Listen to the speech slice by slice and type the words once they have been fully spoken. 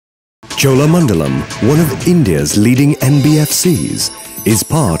Cholamandalam, one of India's leading NBFCs, is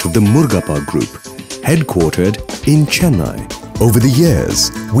part of the Murugappa Group, headquartered in Chennai. Over the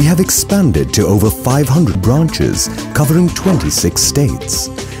years, we have expanded to over 500 branches covering 26 states,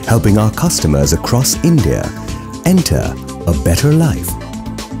 helping our customers across India enter a better life.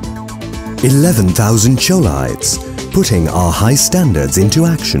 11,000 Cholaites, putting our high standards into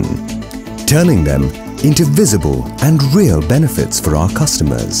action, turning them into visible and real benefits for our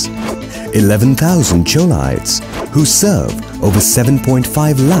customers. 11,000 Cholaites who serve over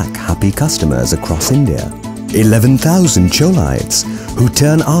 7.5 lakh happy customers across India. 11,000 Cholaites who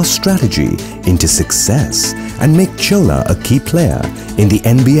turn our strategy into success and make Chola a key player in the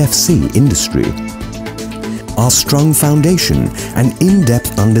NBFC industry. Our strong foundation and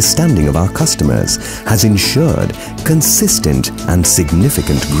in-depth understanding of our customers has ensured consistent and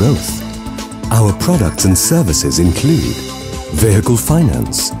significant growth. Our products and services include vehicle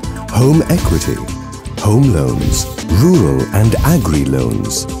finance, home equity, home loans, rural and agri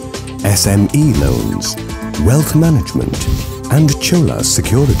loans, SME loans, wealth management, and Chola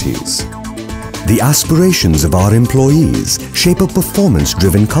securities. The aspirations of our employees shape a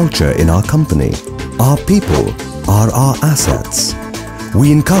performance-driven culture in our company. Our people are our assets.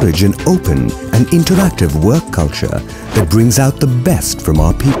 We encourage an open and interactive work culture that brings out the best from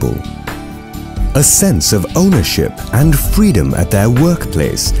our people. A sense of ownership and freedom at their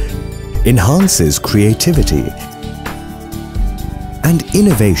workplace enhances creativity and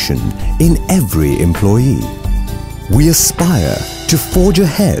innovation in every employee. We aspire to forge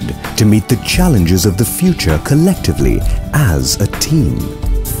ahead to meet the challenges of the future collectively as a team.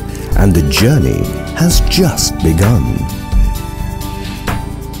 And the journey has just begun.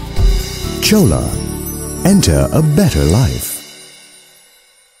 Chola, enter a better life.